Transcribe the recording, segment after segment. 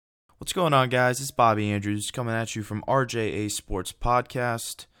What's going on, guys? It's Bobby Andrews coming at you from RJA Sports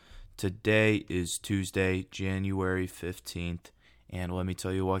Podcast. Today is Tuesday, January 15th. And let me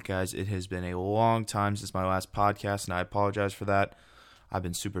tell you what, guys, it has been a long time since my last podcast, and I apologize for that. I've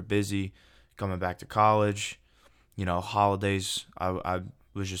been super busy coming back to college. Holidays, I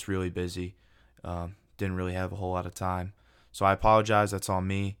was just really busy. Didn't really have a whole lot of time. So I apologize. That's on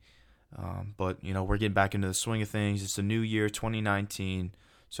me. But we're getting back into the swing of things. It's a new year, 2019.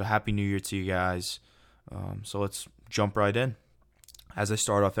 So happy New Year to you guys. So let's jump right in. As I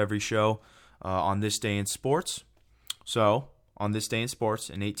start off every show on this day in sports. So on this day in sports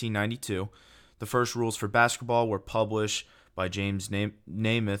in 1892, the first rules for basketball were published by James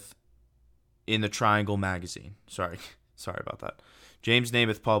Naismith in the Triangle magazine. Sorry about that.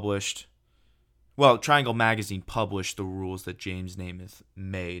 Triangle magazine published the rules that James Naismith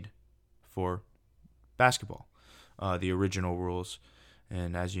made for basketball, the original rules.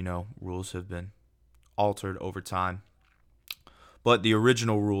 And as you know, rules have been altered over time. But the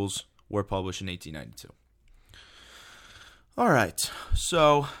original rules were published in 1892. All right,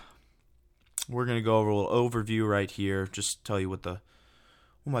 so we're going to go over a little overview right here. Just tell you what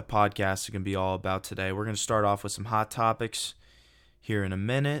my podcast is going to be all about today. We're going to start off with some hot topics here in a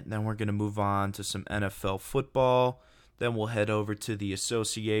minute. Then we're going to move on to some NFL football. Then we'll head over to the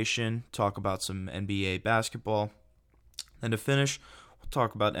association, talk about some NBA basketball. And to finish, we'll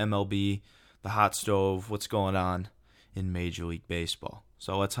talk about MLB, the hot stove, what's going on in Major League Baseball.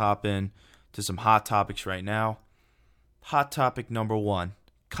 So let's hop in to some hot topics right now. Hot topic number one,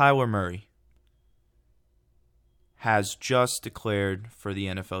 Kyler Murray has just declared for the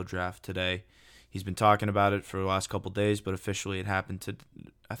NFL draft today. He's been talking about it for the last couple days, but officially it happened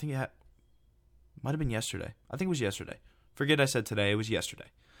might have been yesterday. I think it was yesterday. Forget I said today. It was yesterday.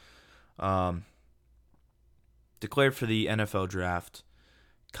 Declared for the NFL draft.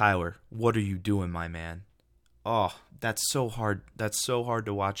 Kyler, what are you doing, my man? Oh, that's so hard. That's so hard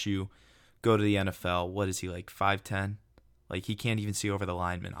to watch you go to the NFL. What is he, like 5'10"? Like, he can't even see over the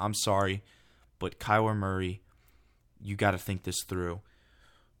lineman. I'm sorry, but Kyler Murray, you got to think this through.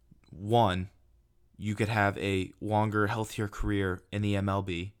 One, you could have a longer, healthier career in the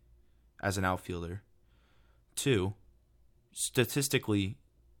MLB as an outfielder. Two, statistically,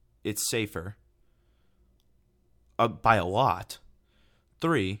 it's safer by a lot.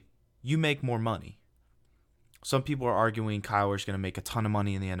 Three, you make more money. Some people are arguing Kyler's going to make a ton of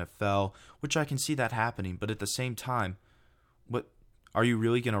money in the NFL, which I can see that happening. But at the same time, are you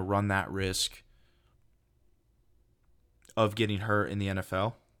really going to run that risk of getting hurt in the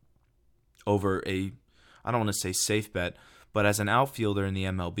NFL over I don't want to say safe bet, but as an outfielder in the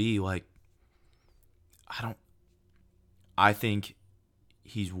MLB, I think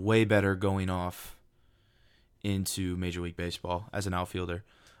he's way better going off into Major League Baseball as an outfielder.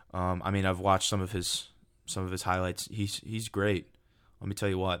 I've watched some of his highlights. He's great. Let me tell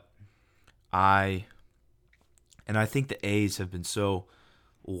you what. I think the A's have been so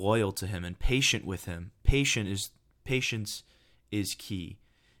loyal to him and patient with him. Patience is key.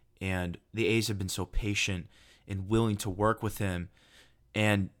 And the A's have been so patient and willing to work with him.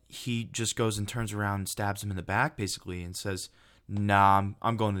 And he just goes and turns around and stabs him in the back, basically, and says, nah,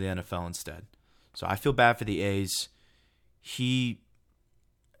 I'm going to the NFL instead. So I feel bad for the A's.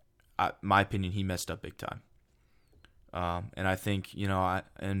 My opinion, he messed up big time. And I think,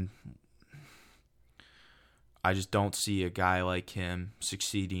 I just don't see a guy like him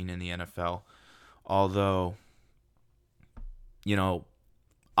succeeding in the NFL. Although,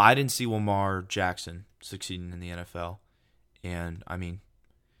 I didn't see Lamar Jackson succeeding in the NFL. And,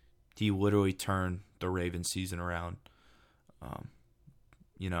 he literally turned the Ravens season around.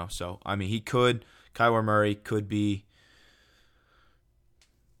 Kyler Murray could be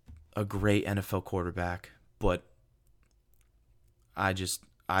a great NFL quarterback, but I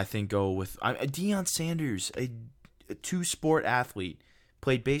think go with Deion Sanders, a two-sport athlete,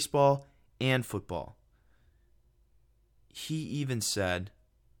 played baseball and football. He even said,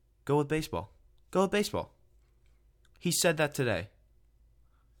 go with baseball. Go with baseball. He said that today.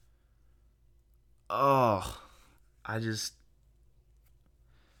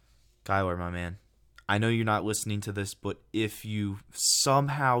 Kyler, my man, I know you're not listening to this, but if you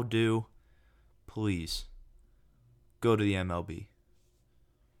somehow do, please go to the MLB.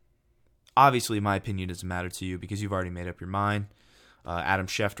 Obviously, my opinion doesn't matter to you because you've already made up your mind. Adam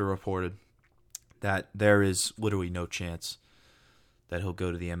Schefter reported that there is literally no chance that he'll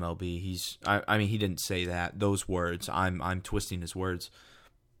go to the MLB. He didn't say those words. I'm twisting his words,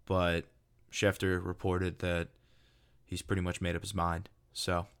 but Schefter reported that he's pretty much made up his mind.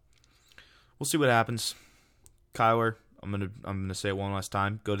 So we'll see what happens. Kyler, I'm gonna say it one last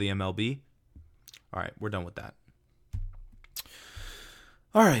time. Go to the MLB. All right, we're done with that.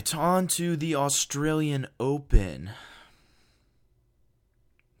 All right, on to the Australian Open.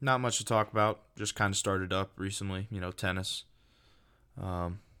 Not much to talk about. Just kind of started up recently. Tennis.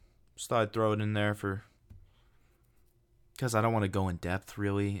 Just thought I'd throw it in there because I don't want to go in depth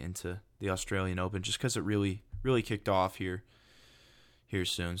really into the Australian Open, just because it really kicked off here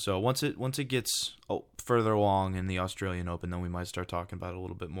soon. So once it gets further along in the Australian Open, then we might start talking about it a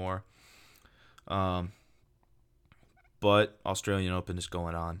little bit more. But Australian Open is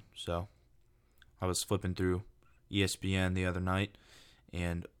going on. So I was flipping through ESPN the other night,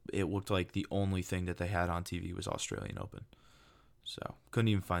 and it looked like the only thing that they had on TV was Australian Open. So couldn't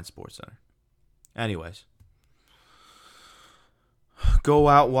even find SportsCenter. Anyways, go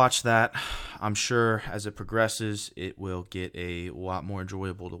out, watch that. I'm sure as it progresses, it will get a lot more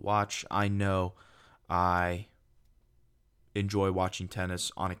enjoyable to watch. I know I enjoy watching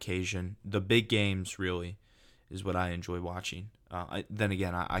tennis on occasion. The big games really is what I enjoy watching. Then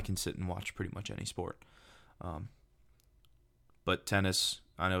again, I can sit and watch pretty much any sport. But tennis,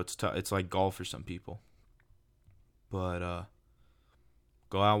 I know it's tough. It's like golf for some people. But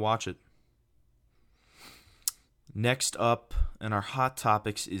go out and watch it. Next up in our hot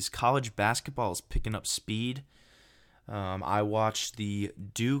topics is college basketball is picking up speed. I watched the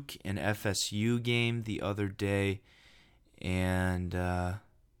Duke and FSU game the other day, and that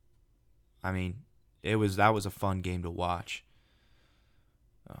was a fun game to watch.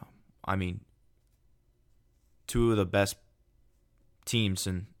 Two of the best teams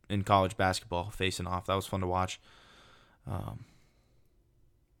in college basketball facing off. That was fun to watch.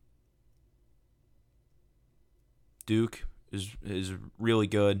 Duke is really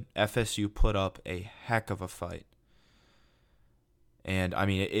good. FSU put up a heck of a fight. And,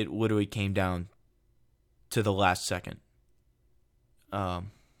 it literally came down to the last second. I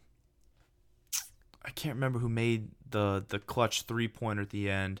can't remember who made the clutch three-pointer at the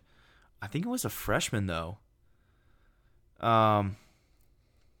end. I think it was a freshman, though.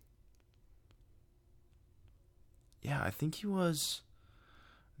 I think he was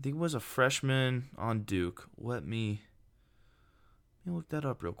a freshman on Duke. Let me look that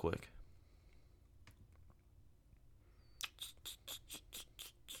up real quick.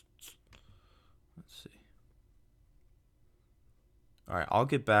 Let's see. All right, I'll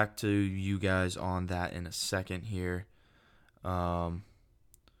get back to you guys on that in a second here. I'm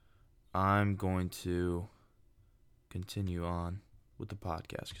going to continue on with the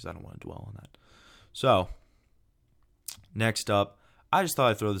podcast because I don't want to dwell on that. So, next up, I just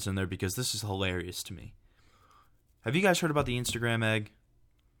thought I'd throw this in there because this is hilarious to me. Have you guys heard about the Instagram egg?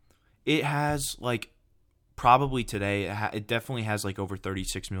 It has, probably today, it definitely has, over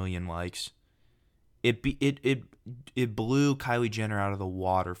 36 million likes. It blew Kylie Jenner out of the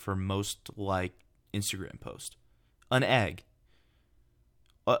water for most, Instagram post. An egg.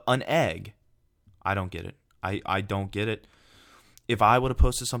 An egg. I don't get it. I don't get it. If I would have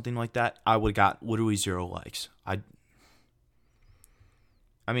posted something like that, I would have got literally 0 likes. I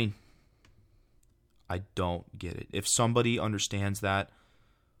don't get it. If somebody understands that,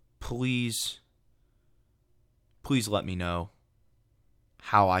 please let me know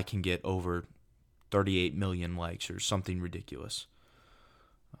how I can get over 38 million likes or something ridiculous.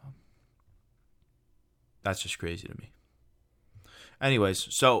 That's just crazy to me. Anyways,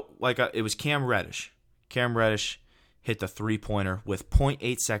 so it was Cam Reddish. Cam Reddish hit the three-pointer with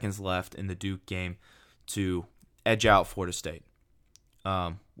 0.8 seconds left in the Duke game to edge out Florida State,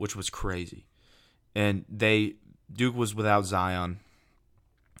 which was crazy. And Duke was without Zion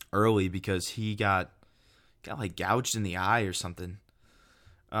early because he got gouged in the eye or something.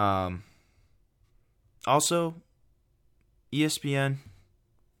 Also, ESPN,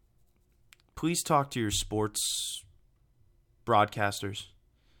 please talk to your sports broadcasters.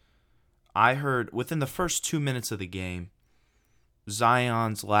 I heard within the first 2 minutes of the game,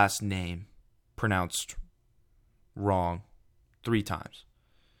 Zion's last name pronounced wrong 3 times.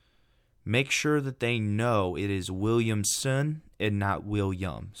 Make sure that they know it is Williamson and not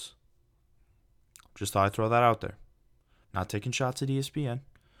Williams. Just thought I'd throw that out there. Not taking shots at ESPN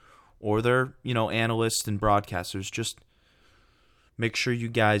or their, analysts and broadcasters. Just make sure you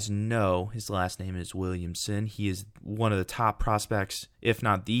guys know his last name is Williamson. He is one of the top prospects, if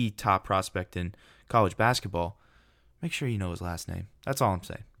not the top prospect in college basketball. Make sure you know his last name. That's all I'm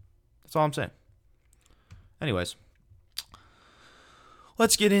saying. Anyways,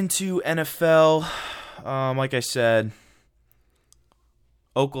 let's get into NFL. Like I said,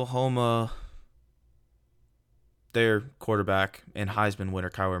 Oklahoma, their quarterback and Heisman winner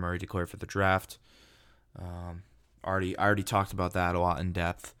Kyler Murray declared for the draft. I already talked about that a lot in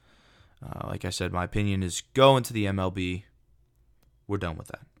depth. Like I said, my opinion is go into the MLB. We're done with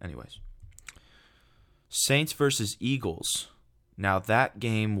that. Anyways. Saints versus Eagles. Now, that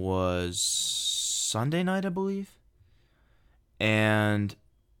game was Sunday night, I believe. And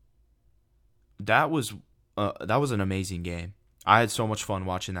that was an amazing game. I had so much fun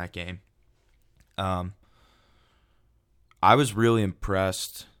watching that game. I was really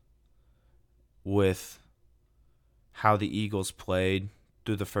impressed with how the Eagles played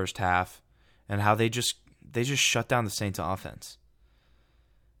through the first half and how they just shut down the Saints offense.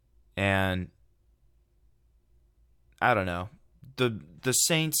 And I don't know. The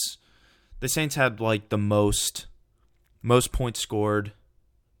Saints had like the most points scored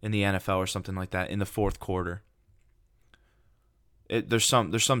in the NFL or something like that in the fourth quarter. There's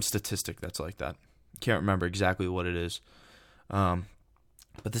some statistic that's like that. Can't remember exactly what it is. But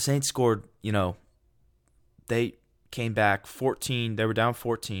the Saints scored, they came back 14. They were down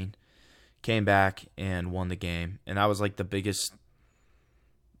 14, came back and won the game. And that was like the biggest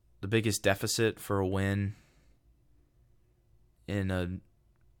deficit for a win in a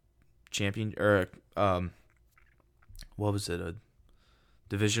champion or what was it, a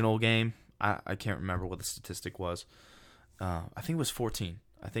divisional game? I can't remember what the statistic was. I think it was 14.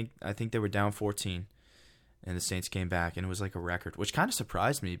 I think they were down 14, and the Saints came back, and it was like a record, which kind of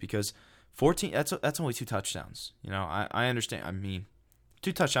surprised me because 14. That's only 2 touchdowns. I understand. I mean,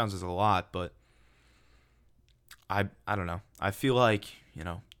 2 touchdowns is a lot, but I don't know. I feel like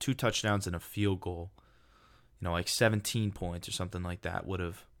 2 touchdowns and a field goal, like 17 points or something like that would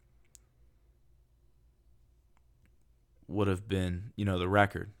have been, the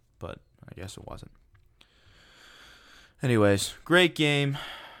record, but I guess it wasn't. Anyways, great game.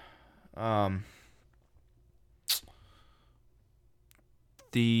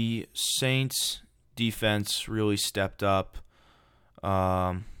 The Saints defense really stepped up.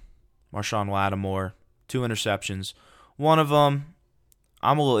 Marshawn Lattimore, 2 interceptions. One of them,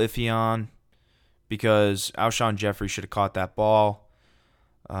 I'm a little iffy on because Alshon Jeffrey should have caught that ball.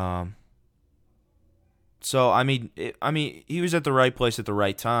 So I mean, he was at the right place at the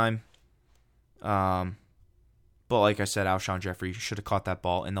right time. But like I said, Alshon Jeffrey should have caught that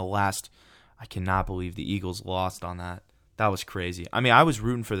ball in the last. I cannot believe the Eagles lost on that. That was crazy. I mean, I was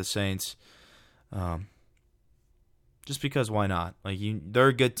rooting for the Saints, just because why not? Like they're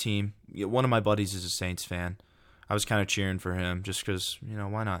a good team. One of my buddies is a Saints fan. I was kind of cheering for him just because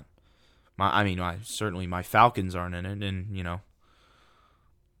why not? Certainly my Falcons aren't in it, and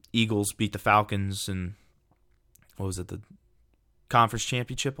Eagles beat the Falcons and what was it, the conference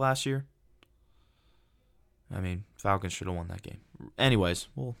championship last year? I mean, Falcons should have won that game. Anyways,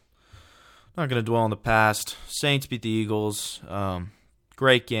 well, not going to dwell on the past. Saints beat the Eagles.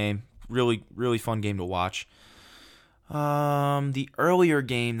 Great game. Really, really fun game to watch. The earlier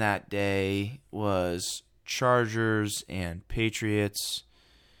game that day was Chargers and Patriots.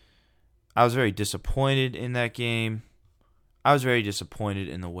 I was very disappointed in that game. I was very disappointed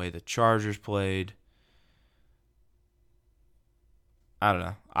in the way the Chargers played. I don't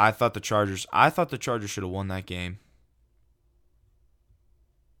know. I thought the Chargers should have won that game.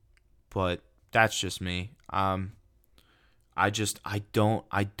 But that's just me. I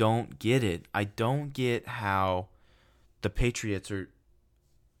don't get it. I don't get how the Patriots are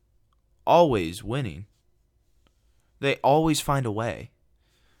always winning. They always find a way.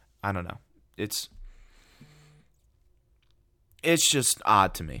 I don't know. It's just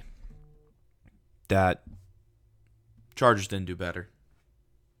odd to me that Chargers didn't do better.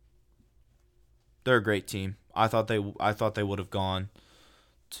 They're a great team. I thought they would have gone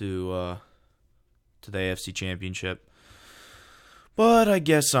to the AFC Championship, but I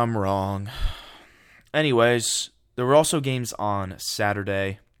guess I'm wrong. Anyways, there were also games on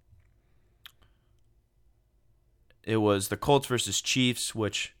Saturday. It was the Colts versus Chiefs,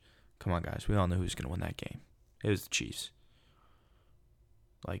 which, come on guys, we all know who's going to win that game. It was the Chiefs.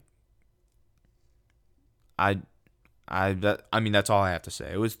 That's all I have to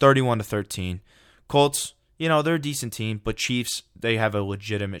say. It was 31-13. Colts, they're a decent team, but Chiefs, they have a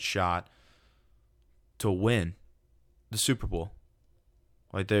legitimate shot to win the Super Bowl.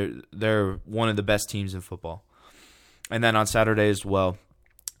 Like they're one of the best teams in football. And then on Saturday as well,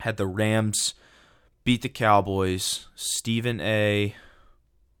 had the Rams beat the Cowboys. Stephen A.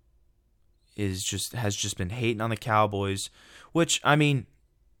 has just been hating on the Cowboys, which that's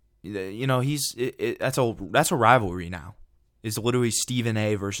a rivalry now. It's literally Stephen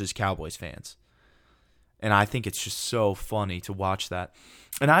A. versus Cowboys fans. And I think it's just so funny to watch that.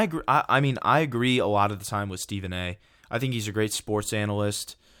 And I agree. I agree a lot of the time with Stephen A. I think he's a great sports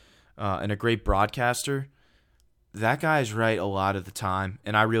analyst and a great broadcaster. that guy is right a lot of the time,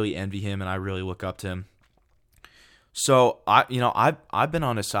 and I really envy him and I really look up to him. So I've been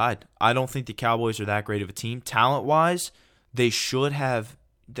on his side. I don't think the Cowboys are that great of a team. Talent-wise, they should have.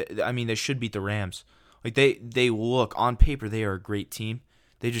 They should beat the Rams. Like they look on paper, they are a great team.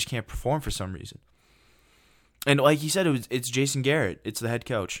 They just can't perform for some reason. And like he said, it's Jason Garrett. It's the head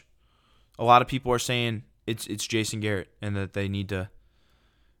coach. A lot of people are saying it's Jason Garrett and that they need to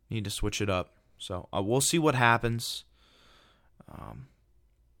switch it up. So we'll see what happens.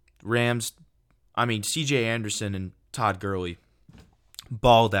 Rams. C.J. Anderson and Todd Gurley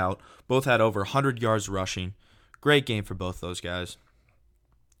balled out. Both had over 100 yards rushing. Great game for both those guys.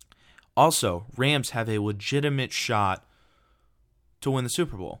 Also, Rams have a legitimate shot to win the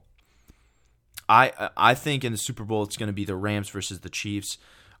Super Bowl. I think in the Super Bowl it's going to be the Rams versus the Chiefs.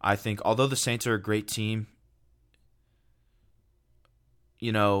 I think although the Saints are a great team,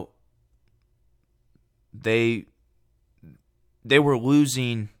 they were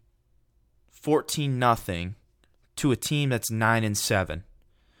losing 14-0 to a team that's 9-7,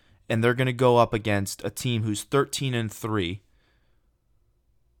 and they're going to go up against a team who's 13-3.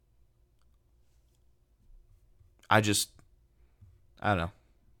 I don't know.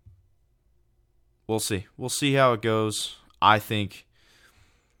 We'll see. We'll see how it goes. I think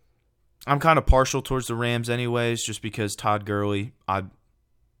I'm kind of partial towards the Rams anyways, just because Todd Gurley,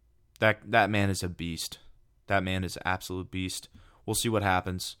 that man is a beast. That man is an absolute beast. We'll see what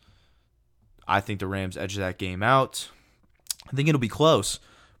happens. I think the Rams edge that game out. I think it'll be close,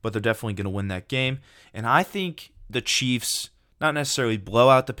 but they're definitely going to win that game. And I think the Chiefs, not necessarily blow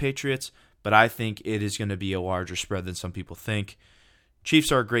out the Patriots, but I think it is going to be a larger spread than some people think.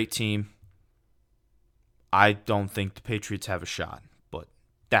 Chiefs are a great team. I don't think the Patriots have a shot, but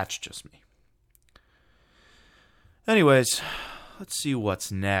that's just me. Anyways, let's see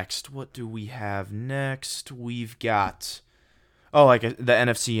what's next. What do we have next? We've got the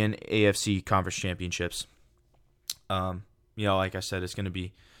NFC and AFC conference championships. Like I said, it's gonna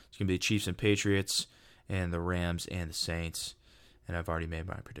be the Chiefs and Patriots, and the Rams and the Saints, and I've already made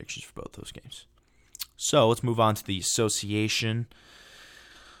my predictions for both those games. So let's move on to the association.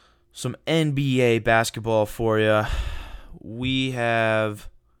 Some NBA basketball for you. We have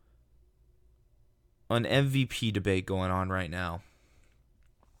an MVP debate going on right now.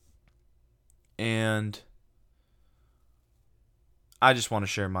 And I just want to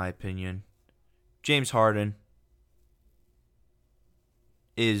share my opinion. James Harden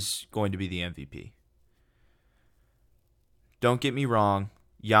is going to be the MVP. Don't get me wrong.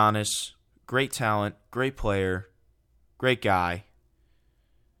 Giannis, great talent, great player, great guy.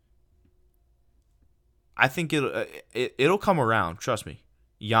 I think it'll come around. Trust me.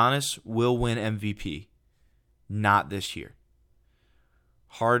 Giannis will win MVP. Not this year.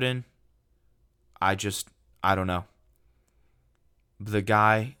 Harden, I don't know. The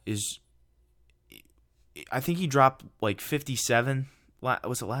guy is, I think he dropped like 57.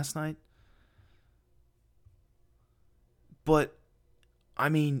 Was it last night? But,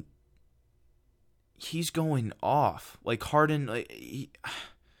 he's going off. Like Harden,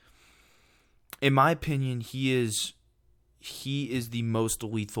 in my opinion, he is the most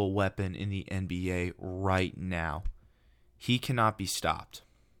lethal weapon in the NBA right now. He cannot be stopped.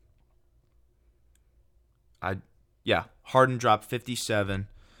 Harden dropped 57.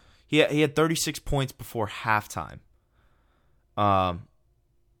 He had 36 points before halftime. The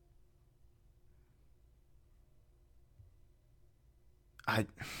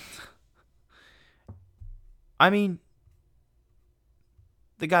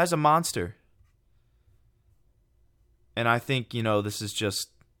guy's a monster. And I think, this is just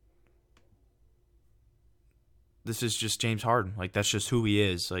James Harden. Like, that's just who he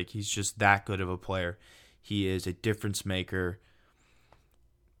is. Like, he's just that good of a player. He is a difference maker.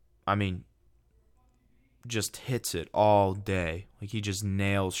 Just hits it all day. Like, he just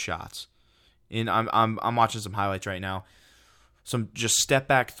nails shots. And I'm watching some highlights right now. Some just step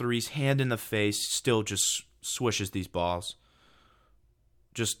back threes, hand in the face, still just swishes these balls.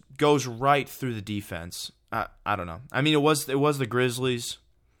 Just goes right through the defense. I don't know. It was the Grizzlies,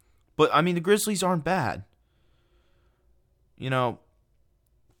 but the Grizzlies aren't bad.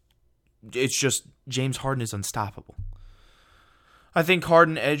 It's just James Harden is unstoppable. I think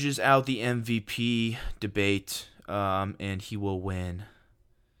Harden edges out the MVP debate, and he will win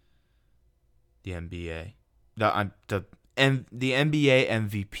the NBA. The NBA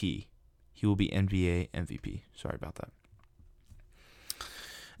MVP. He will be NBA MVP. Sorry about that.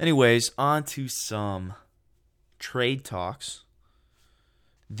 Anyways, on to some trade talks.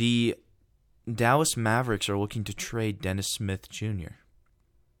 The Dallas Mavericks are looking to trade Dennis Smith Jr.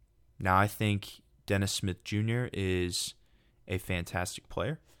 Now, I think Dennis Smith Jr. is a fantastic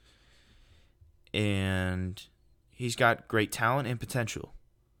player. And he's got great talent and potential.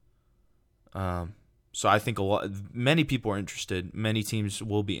 So I think many people are interested. Many teams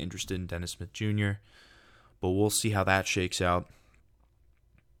will be interested in Dennis Smith Jr., but we'll see how that shakes out.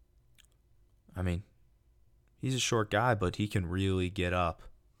 I mean, he's a short guy, but he can really get up.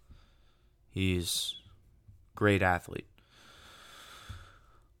 He's a great athlete.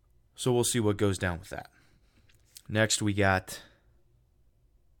 So we'll see what goes down with that. Next, we got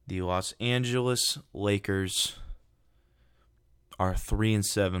the Los Angeles Lakers are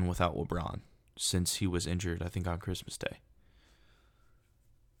 3-7 without LeBron since he was injured, I think, on Christmas Day.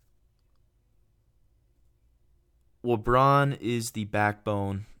 LeBron is the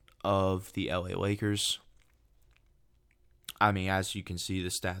backbone of the LA Lakers. I mean, as you can see, the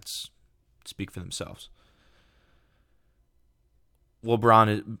stats speak for themselves.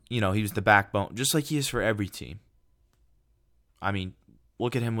 LeBron, he was the backbone, just like he is for every team. I mean,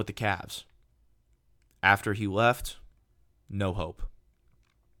 look at him with the Cavs. After he left, no hope.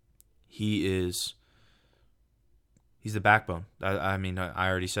 He's the backbone. I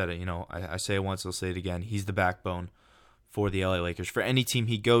already said it. I say it once, I'll say it again. He's the backbone for the LA Lakers. For any team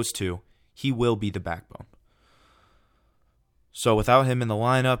he goes to, he will be the backbone. So without him in the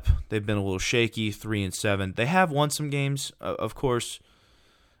lineup, they've been a little shaky, 3-7. They have won some games, of course,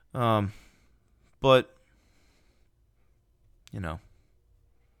 but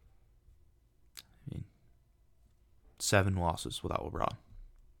 7 losses without LeBron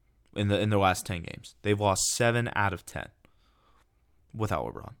in their last 10 games. They've lost 7 out of 10 without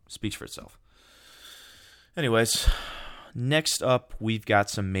LeBron. Speaks for itself. Anyways, next up we've got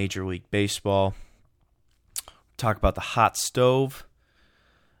some Major League Baseball. Talk about the hot stove.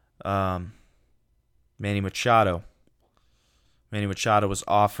 Manny Machado. Manny Machado was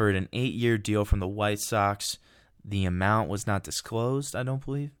offered an 8-year deal from the White Sox. The amount was not disclosed, I don't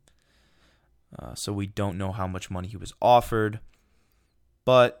believe. So we don't know how much money he was offered.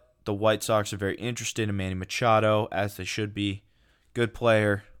 But the White Sox are very interested in Manny Machado, as they should be. Good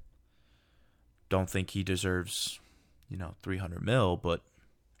player. Don't think he deserves, $300 million, but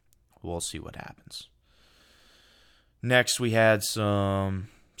we'll see what happens. Next, we had some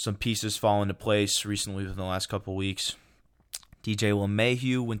pieces fall into place recently within the last couple of weeks. DJ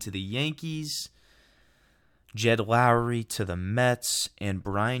LeMahieu went to the Yankees. Jed Lowry to the Mets, and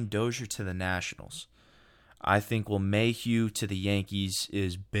Brian Dozier to the Nationals. I think LeMahieu to the Yankees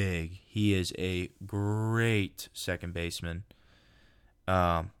is big. He is a great second baseman.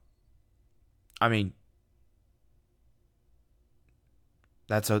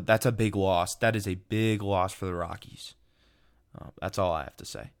 That's a big loss. That is a big loss for the Rockies. That's all I have to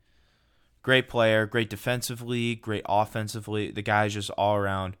say. Great player, great defensively, great offensively. The guy's just all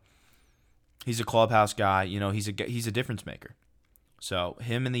around. He's a clubhouse guy. He's a difference maker. So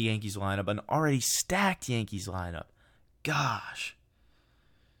him in the Yankees lineup, an already stacked Yankees lineup. Gosh.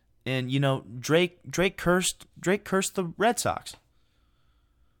 And Drake cursed the Red Sox.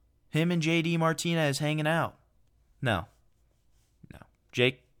 Him and JD Martinez hanging out. No.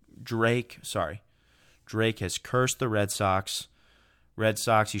 Drake has cursed the Red Sox. Red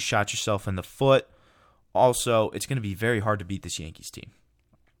Sox, you shot yourself in the foot. Also, it's going to be very hard to beat this Yankees team.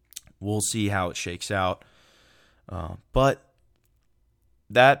 We'll see how it shakes out. But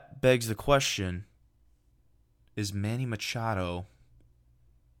that begs the question, is Manny Machado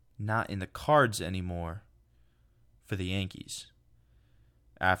not in the cards anymore for the Yankees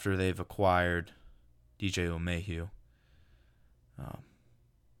after they've acquired DJ LeMahieu?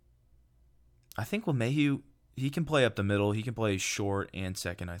 I think LeMahieu, he can play up the middle. He can play short and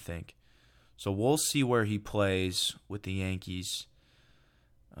second, I think. So we'll see where he plays with the Yankees.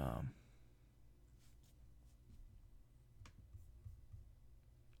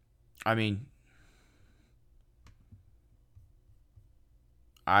 I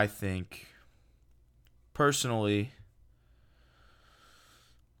think personally,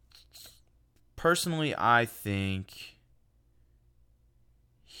 I think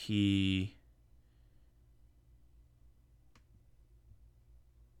he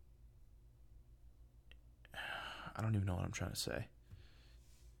I don't even know what I'm trying to say.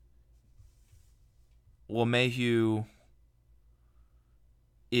 LeMahieu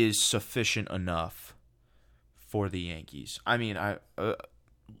is sufficient enough for the Yankees.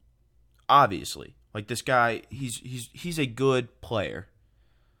 Obviously, like this guy, he's a good player.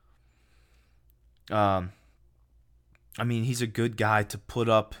 He's a good guy to put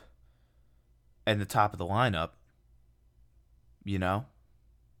up at the top of the lineup. He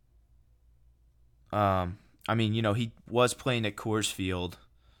was playing at Coors Field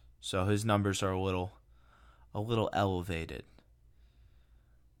So his numbers are a little elevated.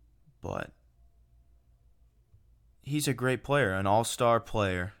 But he's a great player, an all-star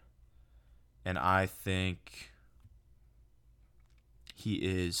player. And I think he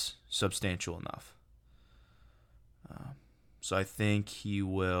is substantial enough. So I think he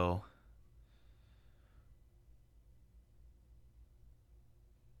will...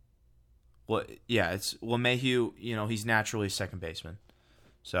 Well, yeah, it's LeMahieu, he's naturally a second baseman.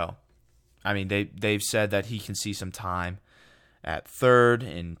 So, I mean, they've said that he can see some time at third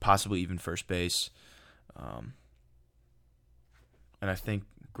and possibly even first base. And I think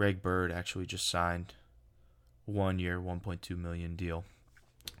Greg Bird actually just signed 1 year, $1.2 million deal.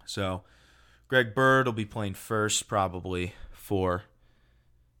 So, Greg Bird will be playing first probably for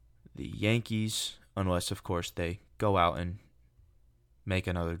the Yankees, unless, of course, they go out and make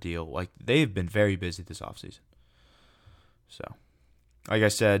another deal. Like, they've been very busy this offseason. So, like I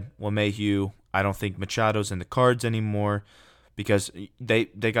said, LeMahieu, I don't think Machado's in the cards anymore because they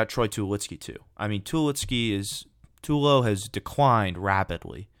got Troy Tulowitzki too. I mean, Tulo has declined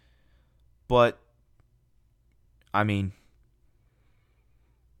rapidly. But, I mean,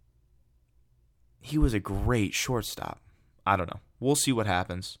 he was a great shortstop. I don't know. We'll see what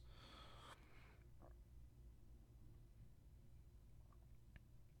happens.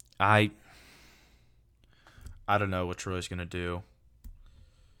 I don't know what Troy's going to do.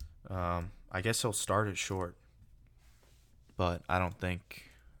 I guess he'll start at short. But I don't know.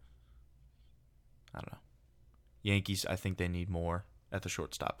 Yankees, I think they need more at the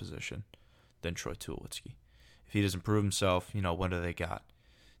shortstop position than Troy Tulowitzki. If he doesn't prove himself, what do they got?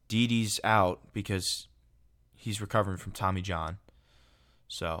 Didi's out because he's recovering from Tommy John.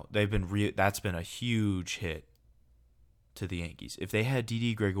 So that's been a huge hit to the Yankees. If they had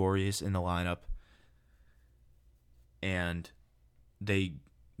Didi Gregorius in the lineup and they,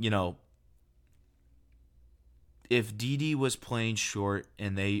 if Didi was playing short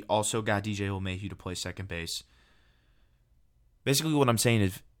and they also got DJ LeMahieu to play second base, basically what I'm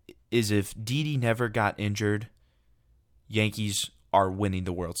saying is if Didi never got injured, Yankees are winning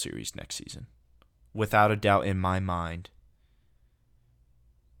the World Series next season. Without a doubt in my mind,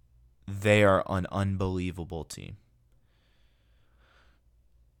 they are an unbelievable team.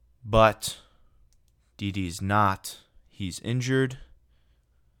 But Didi's not. He's injured.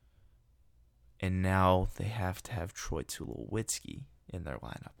 And now they have to have Troy Tulowitzki in their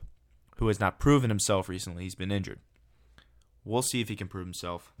lineup, who has not proven himself recently. He's been injured. We'll see if he can prove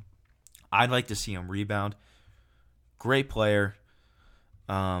himself. I'd like to see him rebound. Great player.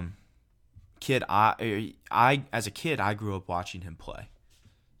 Kid, I as a kid, I grew up watching him play.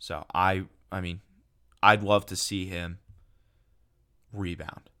 So I mean, I'd love to see him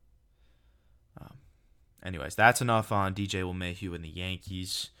rebound. Anyways, that's enough on DJ LeMahieu and the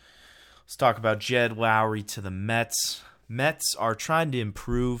Yankees. Let's talk about Jed Lowry to the Mets. Mets are trying to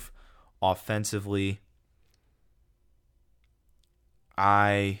improve offensively.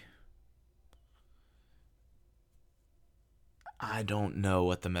 I don't know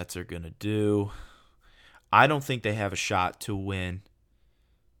what the Mets are going to do. I don't think they have a shot to win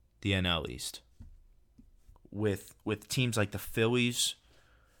the NL East. With teams like the Phillies,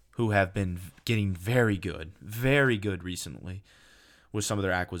 who have been getting very good recently with some of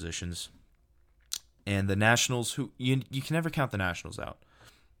their acquisitions. And the Nationals, who you can never count the Nationals out.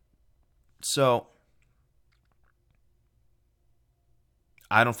 So,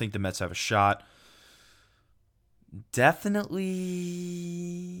 I don't think the Mets have a shot. Definitely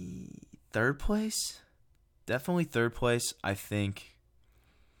third place. I think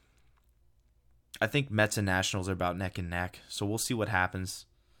Mets and Nationals are about neck and neck. So we'll see what happens.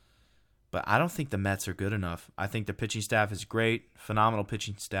 But I don't think the Mets are good enough. I think the pitching staff is great. Phenomenal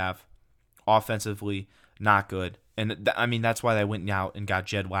pitching staff. Offensively, not good. And that's why they went out and got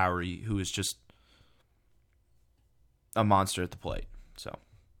Jed Lowry, who is just a monster at the plate. So,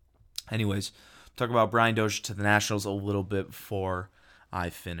 anyways, talk about Brian Dozier to the Nationals a little bit before I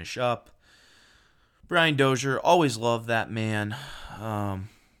finish up. Brian Dozier, always loved that man.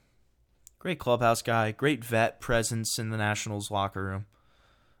 Great clubhouse guy, great vet presence in the Nationals locker room.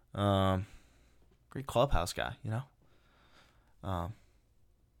 Great clubhouse guy,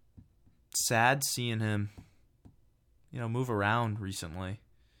 sad seeing him, move around recently.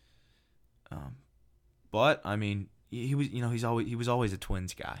 But I mean, he was, he was always a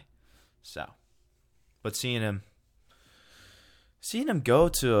Twins guy. So, but seeing him go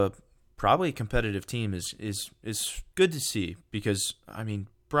to probably a competitive team is good to see because I mean,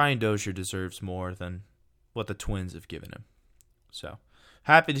 Brian Dozier deserves more than what the Twins have given him. So,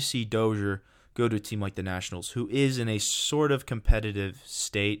 happy to see Dozier go to a team like the Nationals, who is in a sort of competitive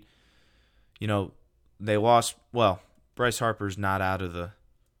state. they lost. Well, Bryce Harper's not out of the.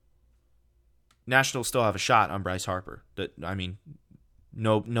 Nationals still have a shot on Bryce Harper.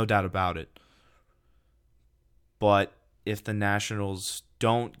 No doubt about it. But if the Nationals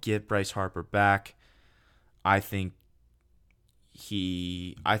don't get Bryce Harper back, I think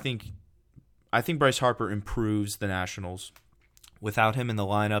Bryce Harper improves the Nationals. Without him in the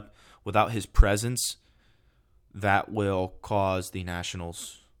lineup, without his presence, that will cause the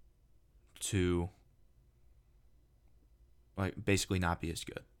Nationals to basically not be as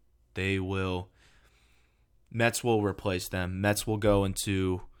good. Mets will replace them. Mets will get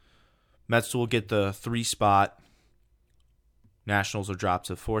the 3 spot. Nationals will drop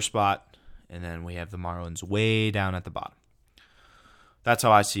to 4 spot, and then we have the Marlins way down at the bottom. That's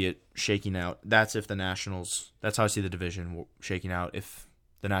how I see it shaking out. That's how I see the division shaking out if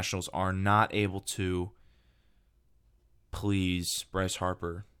the Nationals are not able to please Bryce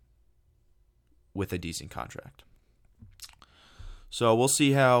Harper with a decent contract. So we'll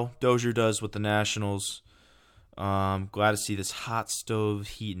see how Dozier does with the Nationals. Glad to see this hot stove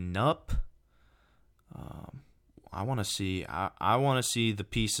heating up. I want to see the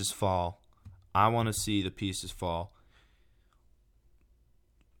pieces fall. I want to see the pieces fall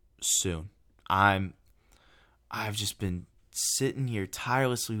soon. I've just been sitting here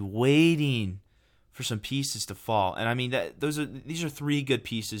tirelessly waiting for some pieces to fall, and I mean these are 3 good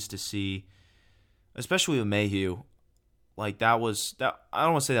pieces to see, especially with Mayhew. I don't want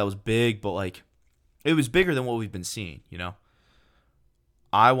to say that was big, but it was bigger than what we've been seeing.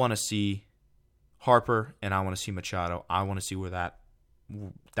 I want to see Harper and I want to see Machado. I want to see where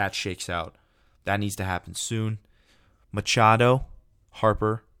that shakes out. That needs to happen soon. Machado,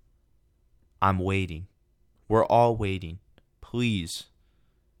 Harper, I'm waiting. We're all waiting. Please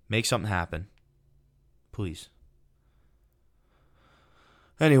make something happen. Please.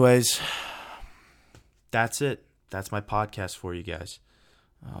 Anyways, that's it. That's my podcast for you guys.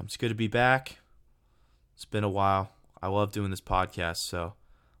 It's good to be back. It's been a while. I love doing this podcast, so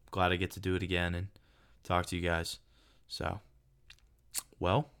I'm glad I get to do it again and talk to you guys. So,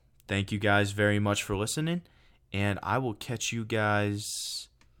 well, thank you guys very much for listening, and I will catch you guys,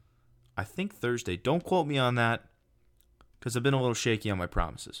 I think, Thursday. Don't quote me on that, because I've been a little shaky on my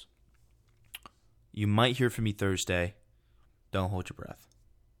promises. You might hear from me Thursday. Don't hold your breath.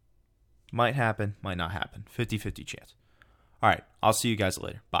 Might happen, might not happen. 50-50 chance. All right, I'll see you guys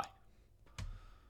later. Bye.